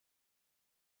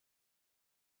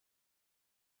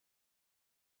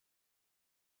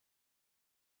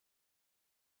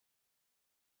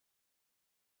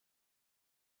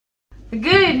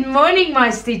Good morning, my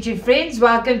Stitchy friends.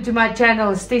 Welcome to my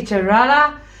channel,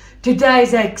 Stitcha-Rella. Today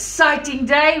is an exciting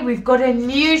day. We've got a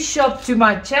new shop to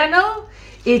my channel.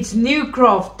 It's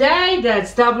NEWCRAFTDAY.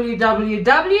 That's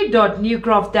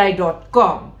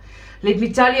www.newcraftday.com. Let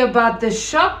me tell you about the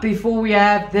shop before we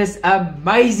have this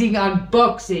amazing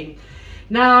unboxing.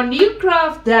 Now,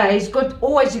 NEWCRAFTDAY's got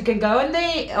always, you can go on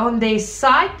their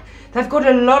site. They've got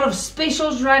a lot of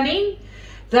specials running.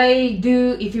 They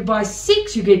do, if you buy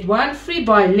 6, you get 1 free.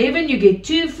 Buy 11, you get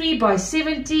 2 free. Buy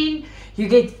 17, you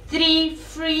get 3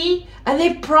 free. And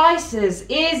their prices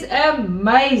is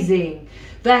amazing.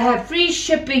 They have free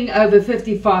shipping over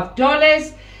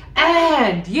 $55.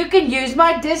 And you can use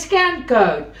my discount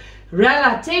code,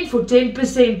 RELLA10 for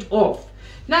 10% off.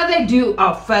 Now they do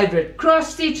our favorite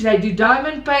cross stitch, they do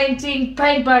diamond painting,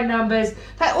 paint by numbers.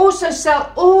 They also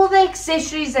sell all the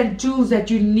accessories and tools that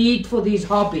you need for these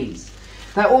hobbies.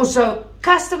 They also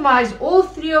customize all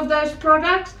 3 of those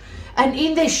products, and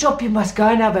in their shop you must go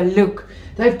and have a look.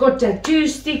 They've got tattoo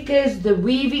stickers, the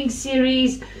weaving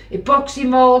series, epoxy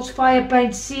molds, fire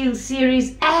paint seal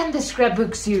series, and the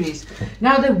scrapbook series.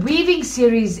 Now the weaving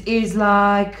series is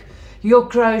like your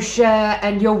crochet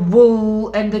and your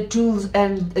wool and the tools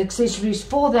and accessories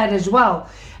for that as well.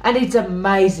 And it's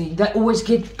amazing. They always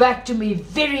get back to me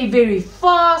very, very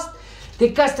fast.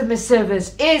 The customer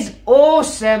service is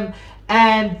awesome.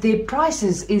 And their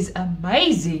prices is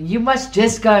amazing. You must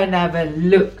just go and have a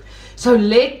look. So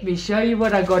let me show you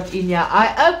what I got in here.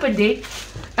 I opened it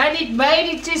and it made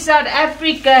it to South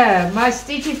Africa. My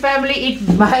Stitchy family, it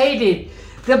made it.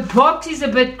 The box is a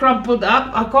bit crumpled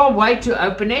up. I can't wait to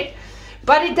open it.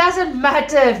 But it doesn't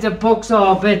matter if the box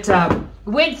are a bit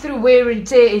went through wear and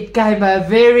tear. It came a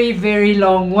very, very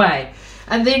long way.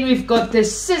 And then we've got the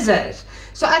scissors.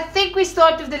 So I think we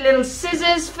start with the little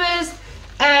scissors first.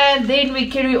 And then we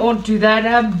carry on to that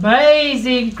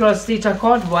amazing cross stitch. I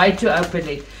can't wait to open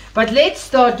it. But let's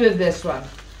start with this one.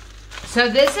 So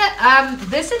this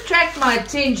attracted my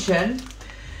attention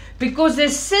because the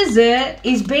scissor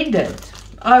is bended.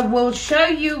 I will show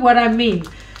you what I mean.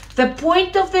 The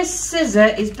point of the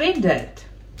scissor is bended.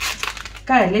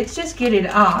 Okay, let's just get it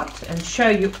out and show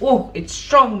you. Oh, it's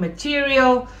strong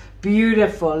material.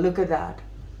 Beautiful. Look at that.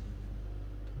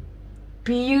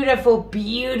 Beautiful,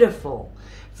 beautiful.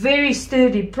 Very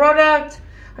sturdy product.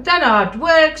 I don't know how it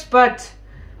works, but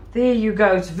there you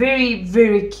go. It's very,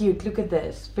 very cute. Look at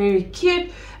this. Very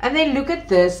cute. And then look at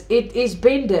this. It is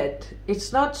bended.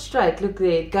 It's not straight. Look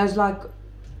there. It goes like,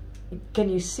 can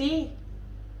you see?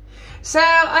 So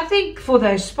I think for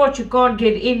those spots you can't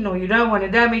get in or you don't want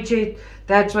to damage it,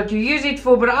 that's what you use it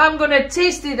for. But I'm going to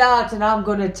test it out and I'm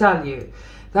going to tell you.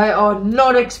 They are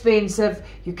not expensive.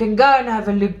 You can go and have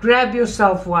a look. Grab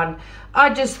yourself one.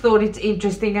 I just thought it's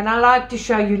interesting and I like to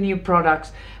show you new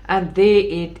products. And there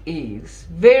it is.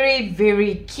 Very,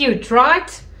 very cute,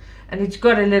 right? And it's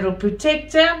got a little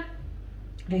protector.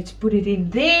 Let's put it in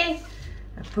there.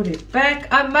 And put it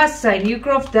back. I must say,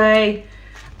 NEWCRAFTDAY,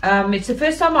 it's the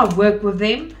first time I've worked with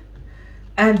them.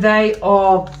 And they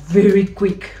are very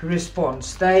quick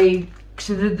response. They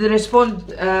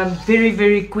respond very,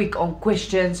 very quick on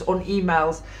questions, on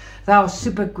emails. They are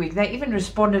super quick. They even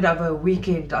responded over a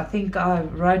weekend. I think I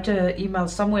wrote an email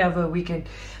somewhere over a weekend.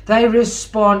 They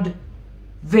respond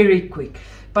very quick.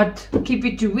 But keep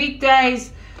it to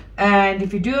weekdays. And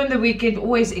if you do on the weekend,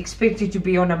 always expect it to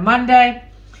be on a Monday.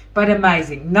 But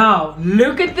amazing. Now,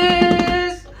 look at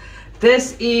this.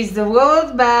 This is the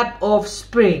world map of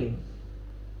spring.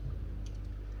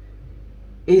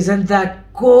 Isn't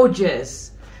that gorgeous?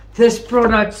 This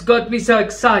product's got me so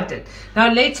excited. Now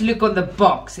let's look on the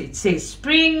box. It says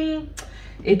spring.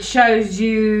 It shows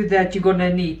you that you're going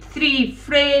to need 3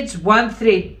 threads, 1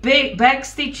 thread back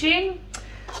stitching.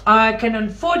 I can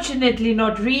unfortunately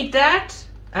not read that.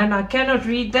 And I cannot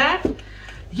read that.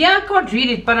 Yeah, I can't read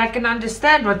it, but I can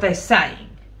understand what they're saying.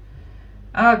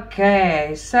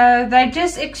 Okay, so they're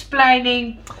just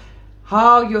explaining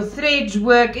how your threads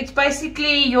work. It's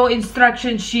basically your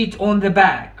instruction sheet on the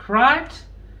back, right?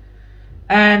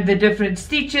 And the different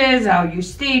stitches, how you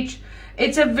stitch.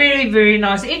 It's a very, very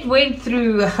nice. It went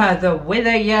through the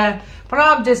weather here, but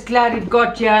I'm just glad it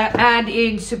got here. And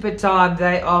in super time,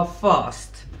 they are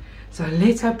fast. So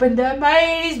let's open the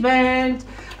amazement.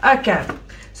 Okay,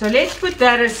 so let's put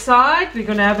that aside. We're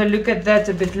going to have a look at that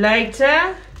a bit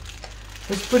later.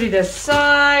 Let's put it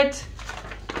aside.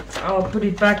 I'll put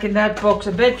it back in that box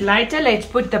a bit later. Let's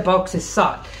put the box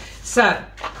aside. So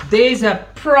there's a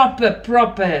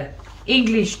proper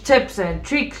English tips and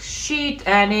tricks sheet,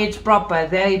 and it's proper.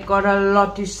 They've got a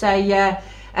lot to say here,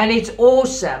 and it's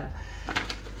awesome.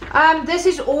 This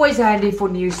is always handy for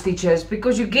new stitchers,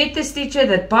 because you get the stitcher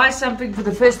that buys something for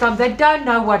the first time. They don't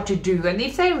know what to do, and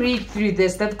if they read through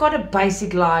this, they've got a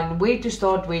basic line, where to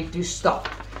start, where to stop.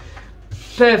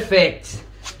 Perfect.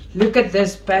 Look at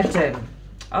this pattern.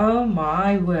 Oh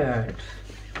my word.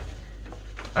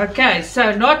 Okay,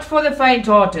 so not for the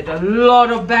faint-hearted. A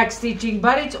lot of back stitching,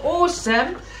 but it's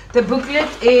awesome. The booklet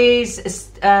is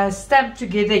stamped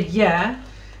together here.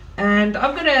 And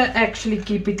I'm going to actually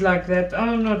keep it like that.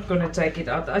 I'm not going to take it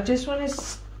out. I just want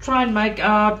to try and make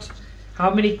out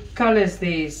how many colors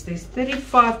there is. There's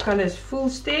 35 colors full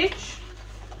stitch.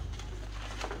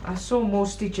 I saw more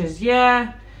stitches.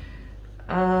 Yeah.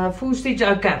 Full stitch.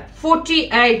 Okay.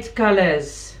 48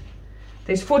 colors.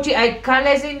 There's 48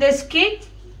 colors in this kit.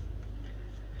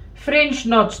 French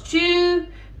knots 2.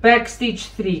 Back stitch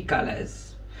 3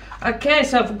 colors. Okay.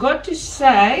 So I forgot to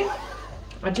say,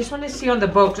 I just want to see on the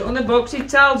box. On the box it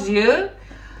tells you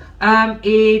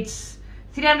it's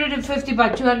 350 by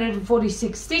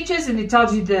 246 stitches, and it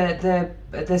tells you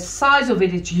the size of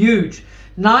it. It's huge,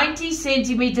 90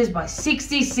 centimeters by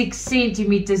 66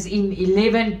 centimeters in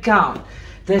 11 count.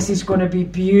 This is going to be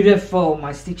beautiful,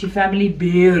 my Stitchy family,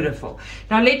 beautiful.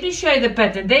 Now let me show you the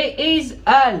pattern. There is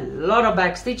a lot of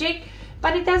back stitching,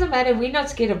 but it doesn't matter. We're not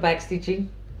scared of back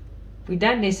stitching. We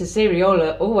don't necessarily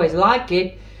always like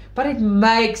it, but it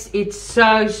makes it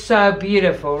so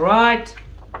beautiful, right?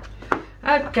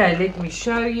 Okay, let me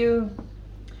show you.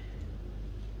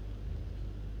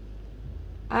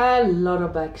 A lot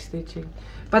of back stitching,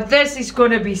 but this is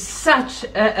going to be such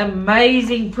an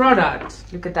amazing product.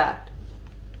 Look at that.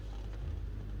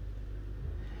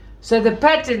 So the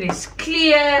pattern is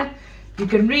clear. You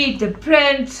can read the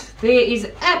print. There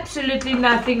is absolutely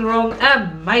nothing wrong.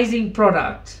 Amazing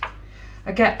product.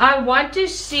 Okay, I want to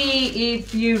see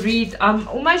if you read. I'm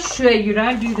almost sure you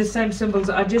don't do the same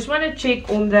symbols. I just want to check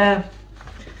on the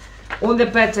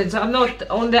patterns. I'm not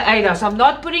on the ADA, so I'm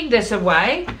not putting this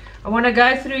away. I want to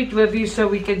go through it with you so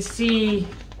we can see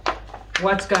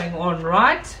what's going on,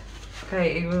 right?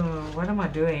 Okay, what am I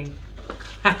doing?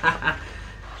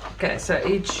 Okay, so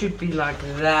it should be like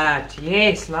that.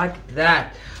 Yes, like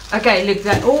that. Okay, look,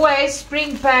 that always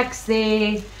spring packs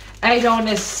there. Ada on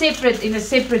a separate, in a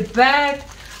separate bag.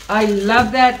 I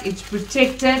love that. It's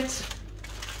protected.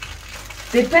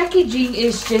 The packaging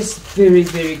is just very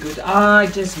good. I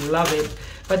just love it.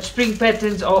 But spring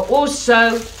patterns are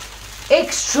also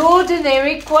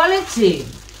extraordinary quality.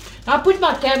 Now I put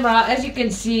my camera, as you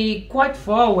can see, quite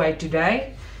far away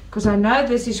today, because I know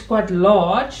this is quite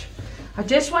large. I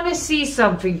just want to see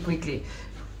something quickly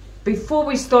before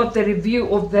we start the review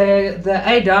of the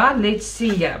Ada. Let's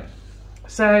see here.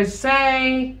 So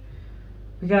say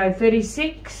we go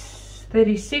 36.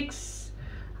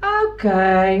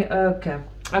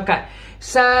 Okay.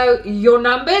 So your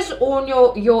numbers on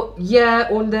your year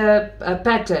on the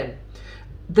pattern.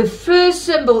 The first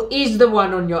symbol is the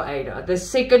one on your Ada. The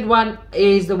second one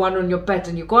is the one on your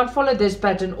pattern. You can't follow this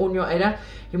pattern on your Ada.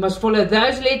 You must follow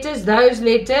those letters. Those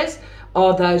letters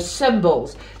are those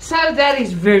symbols. So that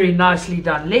is very nicely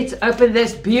done. Let's open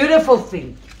this beautiful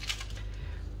thing.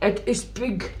 It is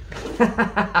big.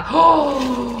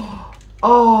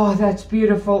 Oh, that's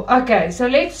beautiful. Okay, so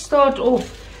let's start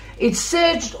off. It's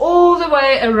serged all the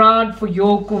way around for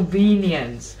your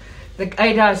convenience. The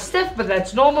Ada is stiff, but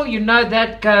that's normal. You know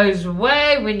that goes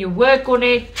away when you work on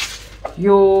it.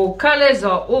 Your colors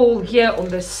are all here on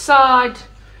the side.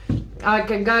 I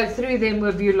can go through them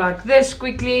with you like this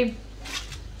quickly.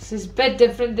 This is a bit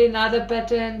different than other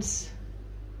patterns.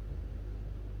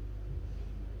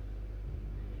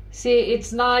 See,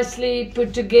 it's nicely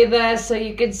put together so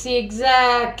you can see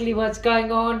exactly what's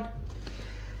going on.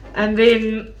 And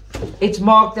then it's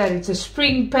marked that it's a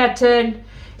spring pattern.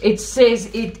 It says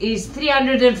it is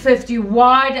 350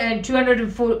 wide and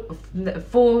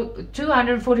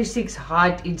 246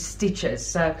 height in stitches.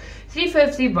 So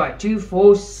 350 by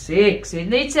 246,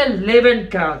 and it's 11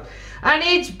 count. And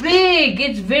it's big,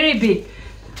 it's very big.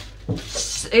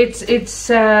 It's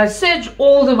serged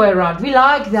all the way around. We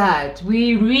like that.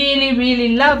 We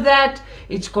really love that.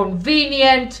 It's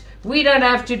convenient. We don't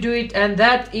have to do it, and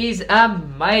that is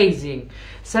amazing.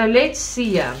 So let's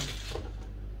see.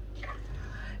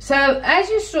 So as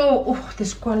you saw,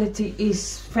 this quality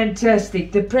is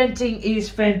fantastic. The printing is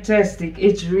fantastic.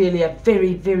 It's really a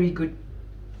very good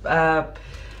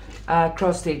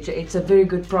cross stitch. It's a very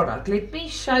good product. Let me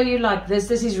show you like this.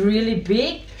 This is really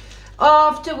big.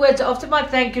 Afterwards, after my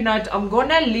thank you note, I'm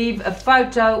gonna leave a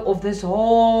photo of this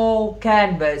whole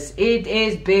canvas. It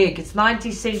is big. It's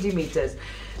 90 centimeters.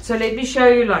 So let me show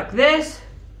you like this.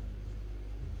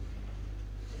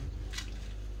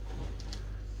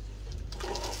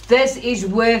 This is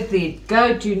worth it.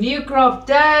 Go to New Craft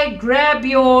Day, grab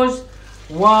yours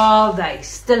while they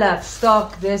still have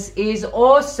stock. This is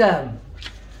awesome.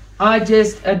 I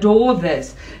just adore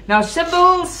this. Now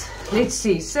symbols, let's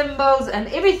see, symbols and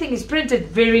everything is printed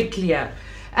very clear.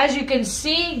 As you can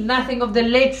see, nothing of the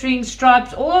lettering,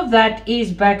 stripes, all of that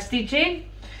is back stitching.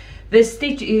 The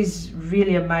stitch is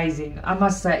really amazing. I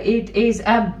must say, it is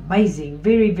amazing.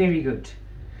 Very, very good.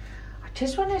 I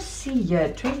just want to see here,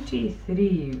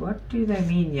 23, what do they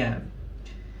mean here?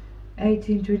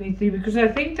 1823, because I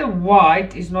think the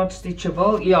white is not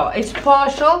stitchable. Yeah, it's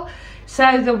partial.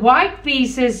 So the white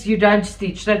pieces you don't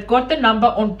stitch. They've got the number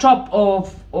on top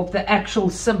of the actual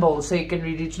symbol, so you can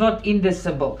read it. It's not in the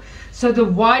symbol. So the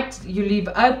white you leave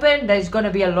open. There's going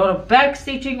to be a lot of back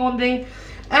stitching on there.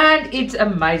 And it's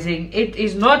amazing. It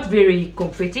is not very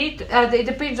confetti. It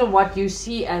depends on what you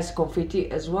see as confetti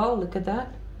as well. Look at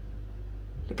that.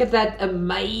 Look at that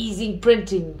amazing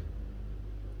printing.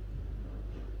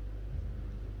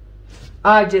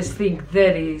 I just think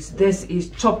this is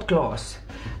top class.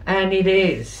 And it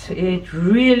is. It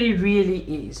really,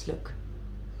 really is. Look.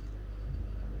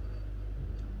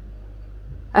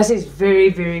 This is very,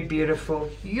 very beautiful.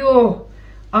 Yo,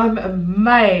 I'm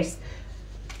amazed.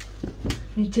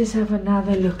 Let me just have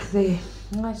another look there.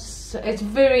 It's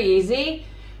very easy.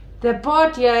 The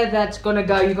part here that's going to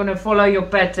go, you're going to follow your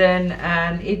pattern.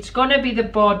 And it's going to be the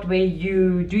part where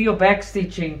you do your back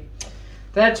stitching.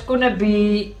 That's going to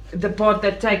be the part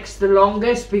that takes the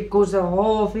longest because the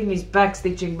whole thing is back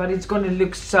stitching, but it's going to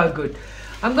look so good.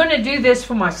 I'm going to do this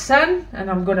for my son and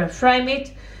I'm going to frame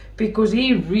it because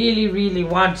he really, really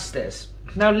wants this.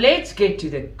 Now let's get to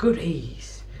the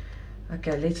goodies.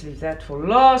 Okay, let's leave that for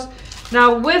last.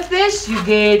 Now with this you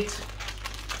get,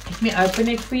 let me open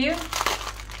it for you.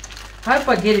 Hope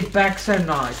I get it back so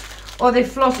nice. Oh, the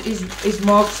floss is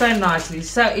marked so nicely.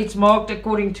 So it's marked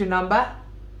according to number.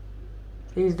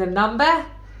 Here's the number.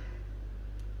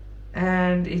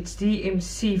 And it's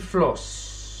DMC floss.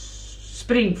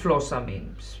 Spring floss, I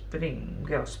mean. Spring.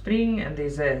 Yeah, spring. And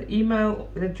there's an email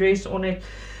address on it.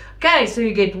 Okay, so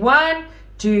you get 1,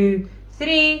 2,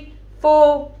 3,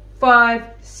 4, 5,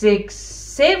 6,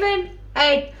 7,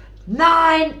 8,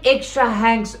 9 extra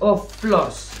hanks of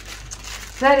floss.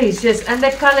 That is just, and the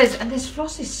colors, and this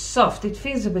floss is soft. It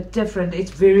feels a bit different.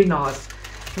 It's very nice.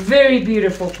 Very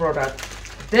beautiful product.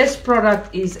 This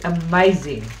product is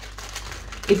amazing.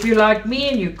 If you like me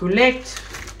and you collect,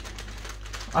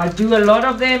 I do a lot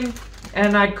of them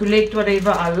and I collect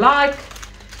whatever I like.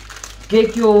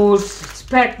 Get yours, it's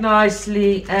packed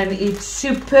nicely and it's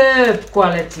superb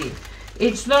quality.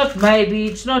 It's not maybe,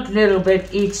 it's not little bit,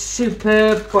 it's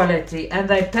superb quality and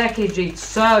they package it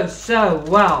so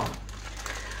well.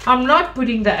 I'm not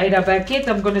putting the Ada back yet.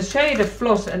 I'm going to show you the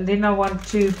floss and then I want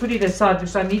to put it aside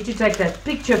because I need to take that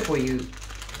picture for you.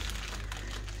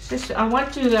 I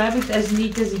want to have it as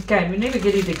neat as it can. We never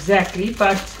get it exactly,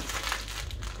 but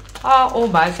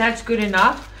almost. That's good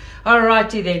enough.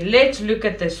 Alrighty then, let's look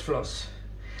at this floss.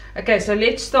 Okay, so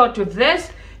let's start with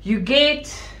this. You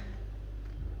get,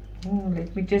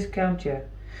 let me just count here.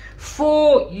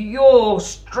 4 your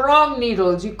strong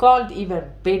needles. You can't even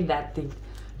bend that thing.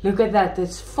 Look at that.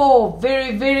 There's 4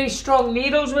 very, very strong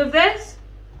needles with this.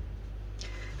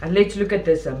 And let's look at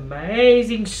this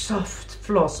amazing soft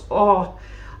floss. Oh,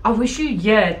 I wish you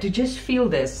here to just feel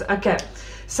this. Okay,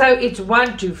 so it's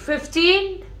 1 to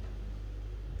 15.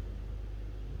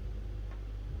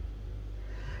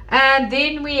 And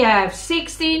then we have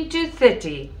 16 to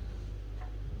 30.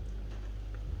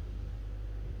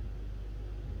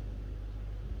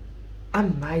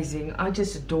 Amazing. I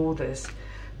just adore this.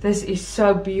 This is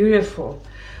so beautiful.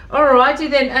 Alrighty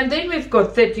then. And then we've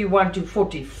got 31 to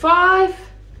 45.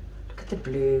 Look at the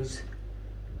blues.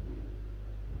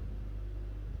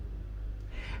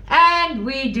 And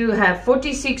we do have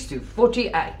 46 to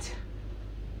 48.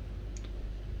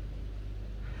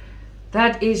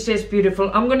 That is just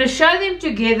beautiful. I'm going to show them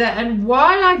together. And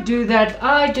while I do that,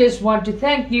 I just want to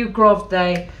thank New Craft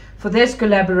Day for this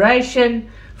collaboration,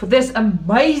 for this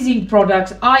amazing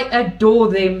products. I adore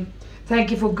them. Thank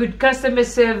you for good customer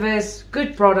service,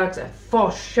 good products, and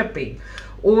fast shipping.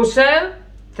 Also,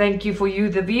 thank you for you,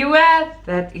 the viewer,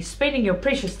 that is spending your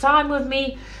precious time with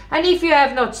me. And if you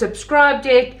have not subscribed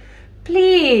yet,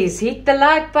 please hit the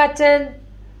like button,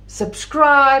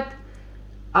 subscribe.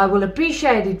 I will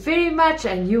appreciate it very much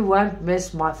and you won't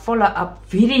miss my follow-up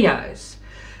videos.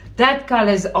 That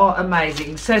colors are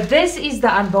amazing. So this is the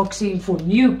unboxing for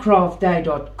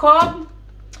NEWCRAFTDAY.com.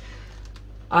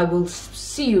 I will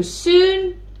see you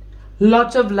soon.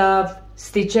 Lots of love,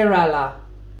 Stitcha-Rella.